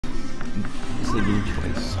is a new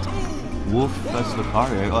choice. Wolf vs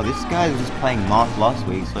Lucario. Oh, this guy was just playing Marth last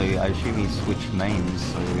week, so I assume he switched mains,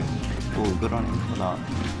 so oh, good on him for that.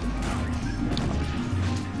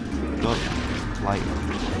 Got, like,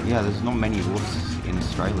 yeah, there's not many wolves in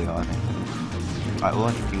Australia, I think. All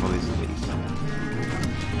I can think of is these.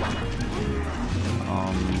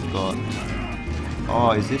 Got...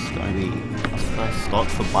 Oh, is this going to be a first stop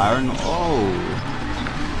for Byron? Oh!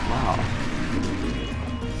 Wow.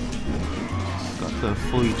 Got the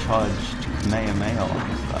fully charged Kamehameha on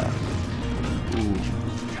this guy. Ooh.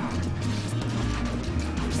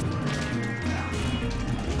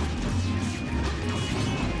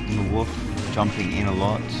 And the wolf jumping in a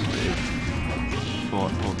lot with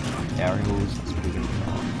short aerials. That's pretty good.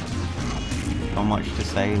 Not much to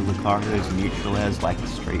say. Lucario's neutral airs like a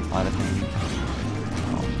Street Fighter thing.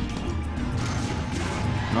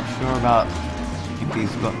 Not sure about if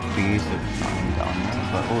he's got the use of shine down there,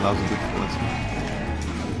 but oh, that was a good forward smash.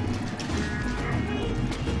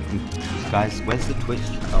 Guys, where's the Twitch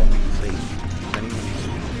channel? See,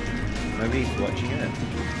 nobody's watching it.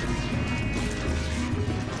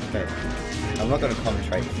 Okay, I'm not gonna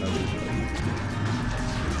concentrate if nobody's watching.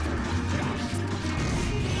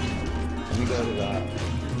 Let me go to that.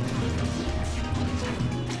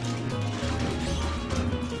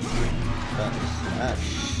 Smash.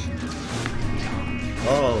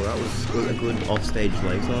 Oh, that was a good offstage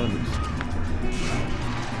laser.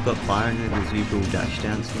 Got Byron with his usual dash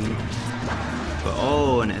dancing. But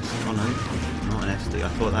oh, an S. Oh no, not an SD. I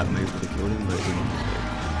thought that move would have killed him, but it didn't.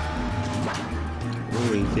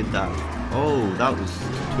 Oh, he did that. Oh, that was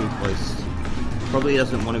too close. Probably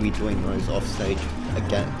doesn't want to be doing those offstage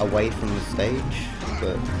again, away from the stage.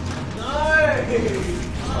 But no!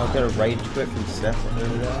 I've got a rage quit from Seth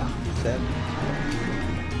over there. Seth.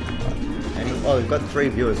 Oh, we've got 3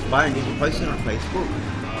 viewers. Byron, did you post it on Facebook?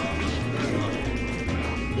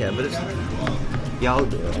 Yeah, but it's... Yeah, I'll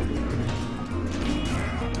do it.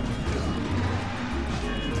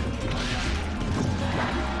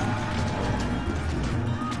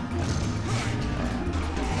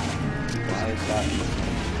 Why is that?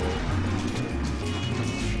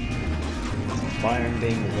 Byron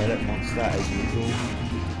being a Reddit monster as usual.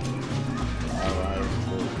 Alright,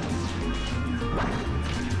 cool.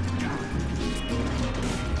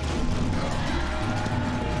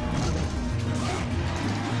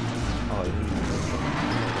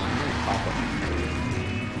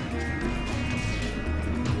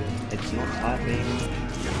 It's not typing.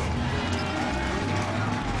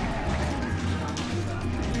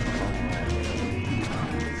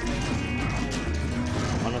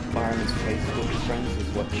 One of Byron's Facebook friends is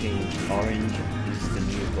watching Orange is the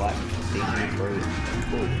New Black season 3.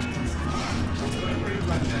 Cool.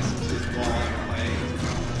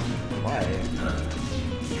 Why?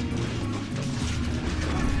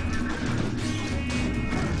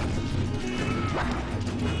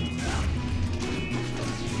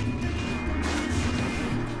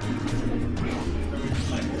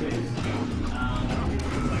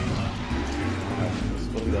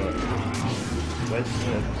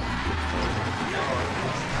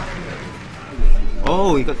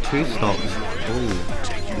 Oh, he got 2 stops. Ooh.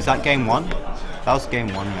 Is that game 1? That was game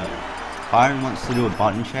 1, yeah. Byron wants to do a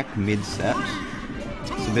button check mid-set.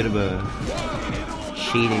 It's a bit of a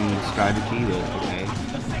cheating strategy, but okay.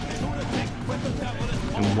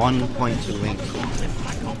 And 1 point to Link.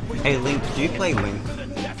 Hey Link, do you play Link?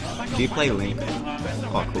 Do you play Link?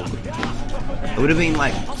 Oh, cool. I would have been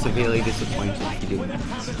like severely disappointed if you didn't.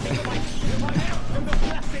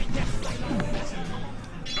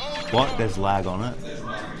 What? There's lag on it?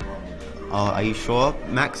 Oh, are you sure?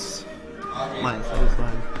 Max? Might there's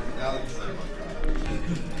lag.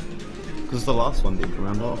 Because the last one did,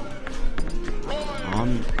 remember?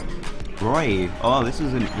 Roy. Oh, this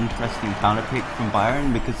is an interesting counter pick from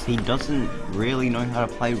Byron because he doesn't really know how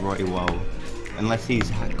to play Roy well. Unless he's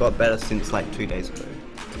got better since like 2 days ago.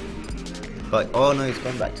 But, oh no, he's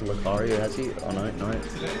gone back to Lucario, has he? Oh no, no.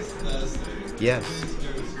 Yes.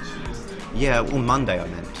 Yeah, well Monday I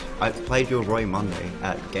meant. I played your Roy Monday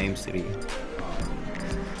at Game City.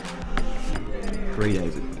 3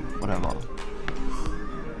 days ago, whatever.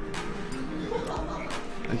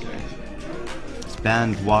 Okay. It's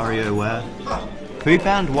banned WarioWare. Who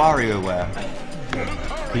banned WarioWare?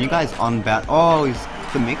 Can you guys unban? Oh, it's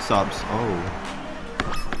the mix-ups. Oh.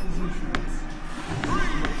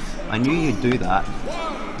 I knew you'd do that.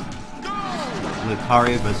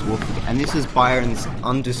 Lucario vs Wolf, and this is Byron's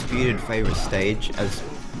undisputed favourite stage, as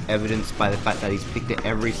evidenced by the fact that he's picked it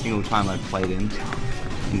every single time I've played him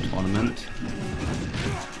in tournament.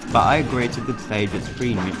 But I agree, it's a good stage, it's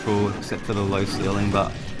pretty neutral except for the low ceiling,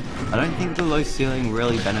 but I don't think the low ceiling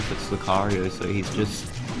really benefits Lucario, so he's just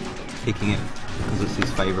picking it because it's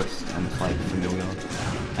his favourite and it's like familiar.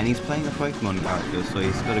 And he's playing a Pokemon character, so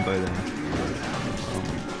he's got to go there.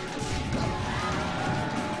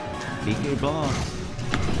 DK Blast!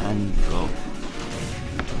 And go.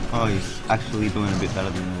 Oh, he's actually doing a bit better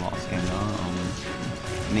than the last game now.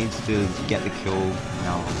 Needs to get the kill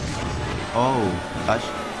now. Oh, that's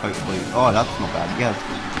hopefully. Oh, that's not bad. Yeah,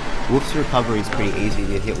 Wolf's recovery is pretty easy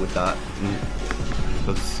to hit with that.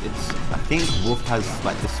 Because it's. I think Wolf has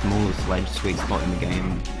like the smallest ledge sweet spot in the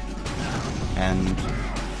game. And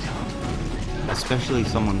especially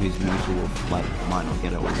someone who's new to Wolf like might not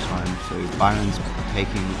get it all the time. So Byron's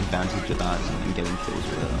taking advantage of that and getting kills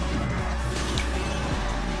with it.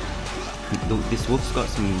 This Wolf's got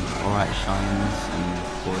some alright shines and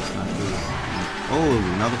forward smashes. Oh,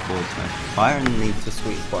 another forward smash. Byron needs to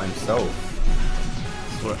sweet spot himself.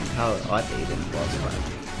 That's how I beat him last time.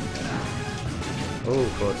 Oh,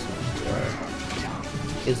 forward smash.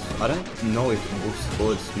 I don't know if Wolf's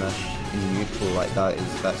forward smash in neutral like that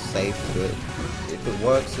is that safe, but if it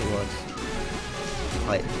works, it works.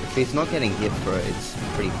 Like, if he's not getting hit for it, it's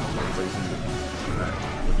pretty reasonable.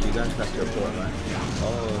 You guys have to report, right?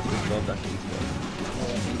 Oh, good job, that's esports.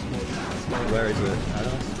 Where is it? I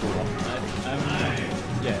don't know.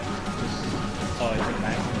 Yeah. Oh, is it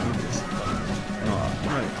Mac? No,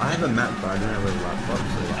 I have a Mac, but I don't have a laptop,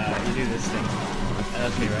 so... you do this thing.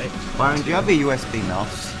 That's me, right? Byron, do you have a USB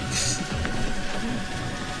mouse?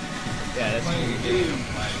 Yeah, that's me.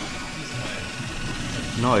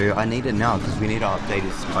 No, I need it now, because we need to update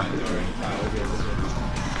his circuitry.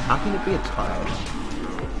 How can it be a tile?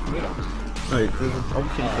 No, there's an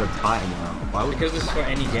option for a tire now. Why would because it's for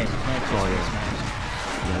any game. It's not just yeah. Smash.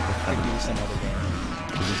 Yeah, It could be some other game.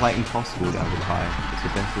 Because it's like impossible to have a tire. It's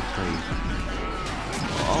the best of 3.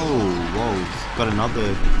 Oh, whoa! It's got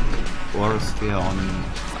another Aura Sphere on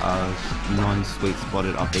non-sweet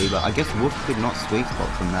spotted up B, but I guess Wolf could not sweet spot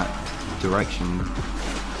from that direction,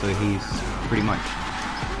 so he's pretty much,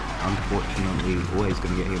 unfortunately, always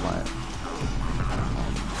going to get hit by it.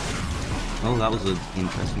 Oh, that was an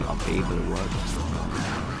interesting up B, but it worked.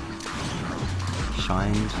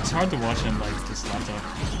 Shined. It's hard to watch him like this laptop.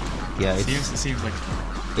 Yeah, it seems like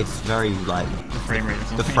it's very like the frame rate.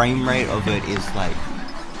 The frame rate of it is like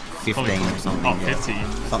 15 or something. Oh, 15. Yeah.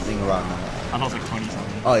 Something around that. I thought it was like 20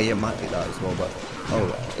 something. Oh yeah, it might be that as well, but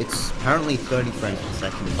it's apparently 30 frames per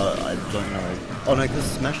second, but I don't know. Oh no, because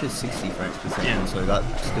Smash is 60 frames per second, yeah. So that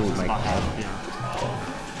still makes half. Yeah.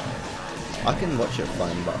 I can watch it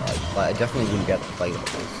fine, but I definitely wouldn't get to play like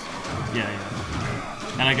this. Yeah.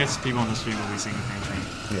 And I guess people on the stream will be saying the same thing.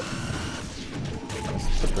 Yeah. Let's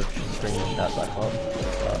put the screen chat back up.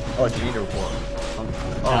 Oh, do you need a report?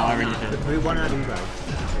 I already did. Who won out of you guys?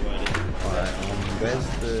 Alright, where's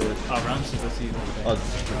the... round supposed to use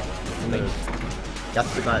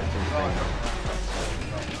that's the guy that's in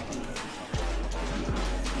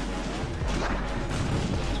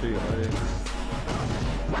the 2-0.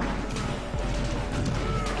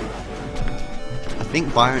 I think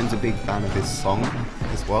Byron's a big fan of this song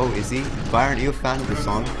as well, is he? Byron, are you a fan of the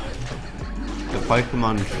song? The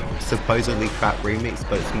Pokemon supposedly trap remix,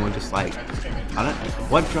 but it's more just like, I don't.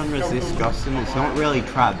 What genre is this, Justin? It's not really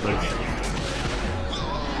trap, but it's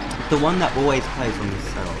the one that always plays on this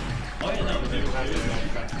setup.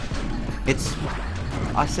 It's.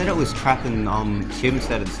 I said it was trap, and Tim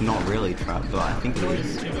said it's not really trap, but I think it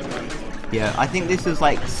is. Yeah, I think this is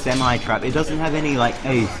like semi-trap. It doesn't have any like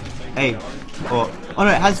A, or oh no,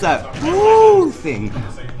 it has that woo thing.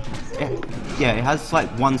 Yeah, it has like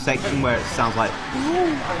one section where it sounds like.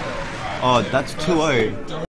 Oh, that's 2-0.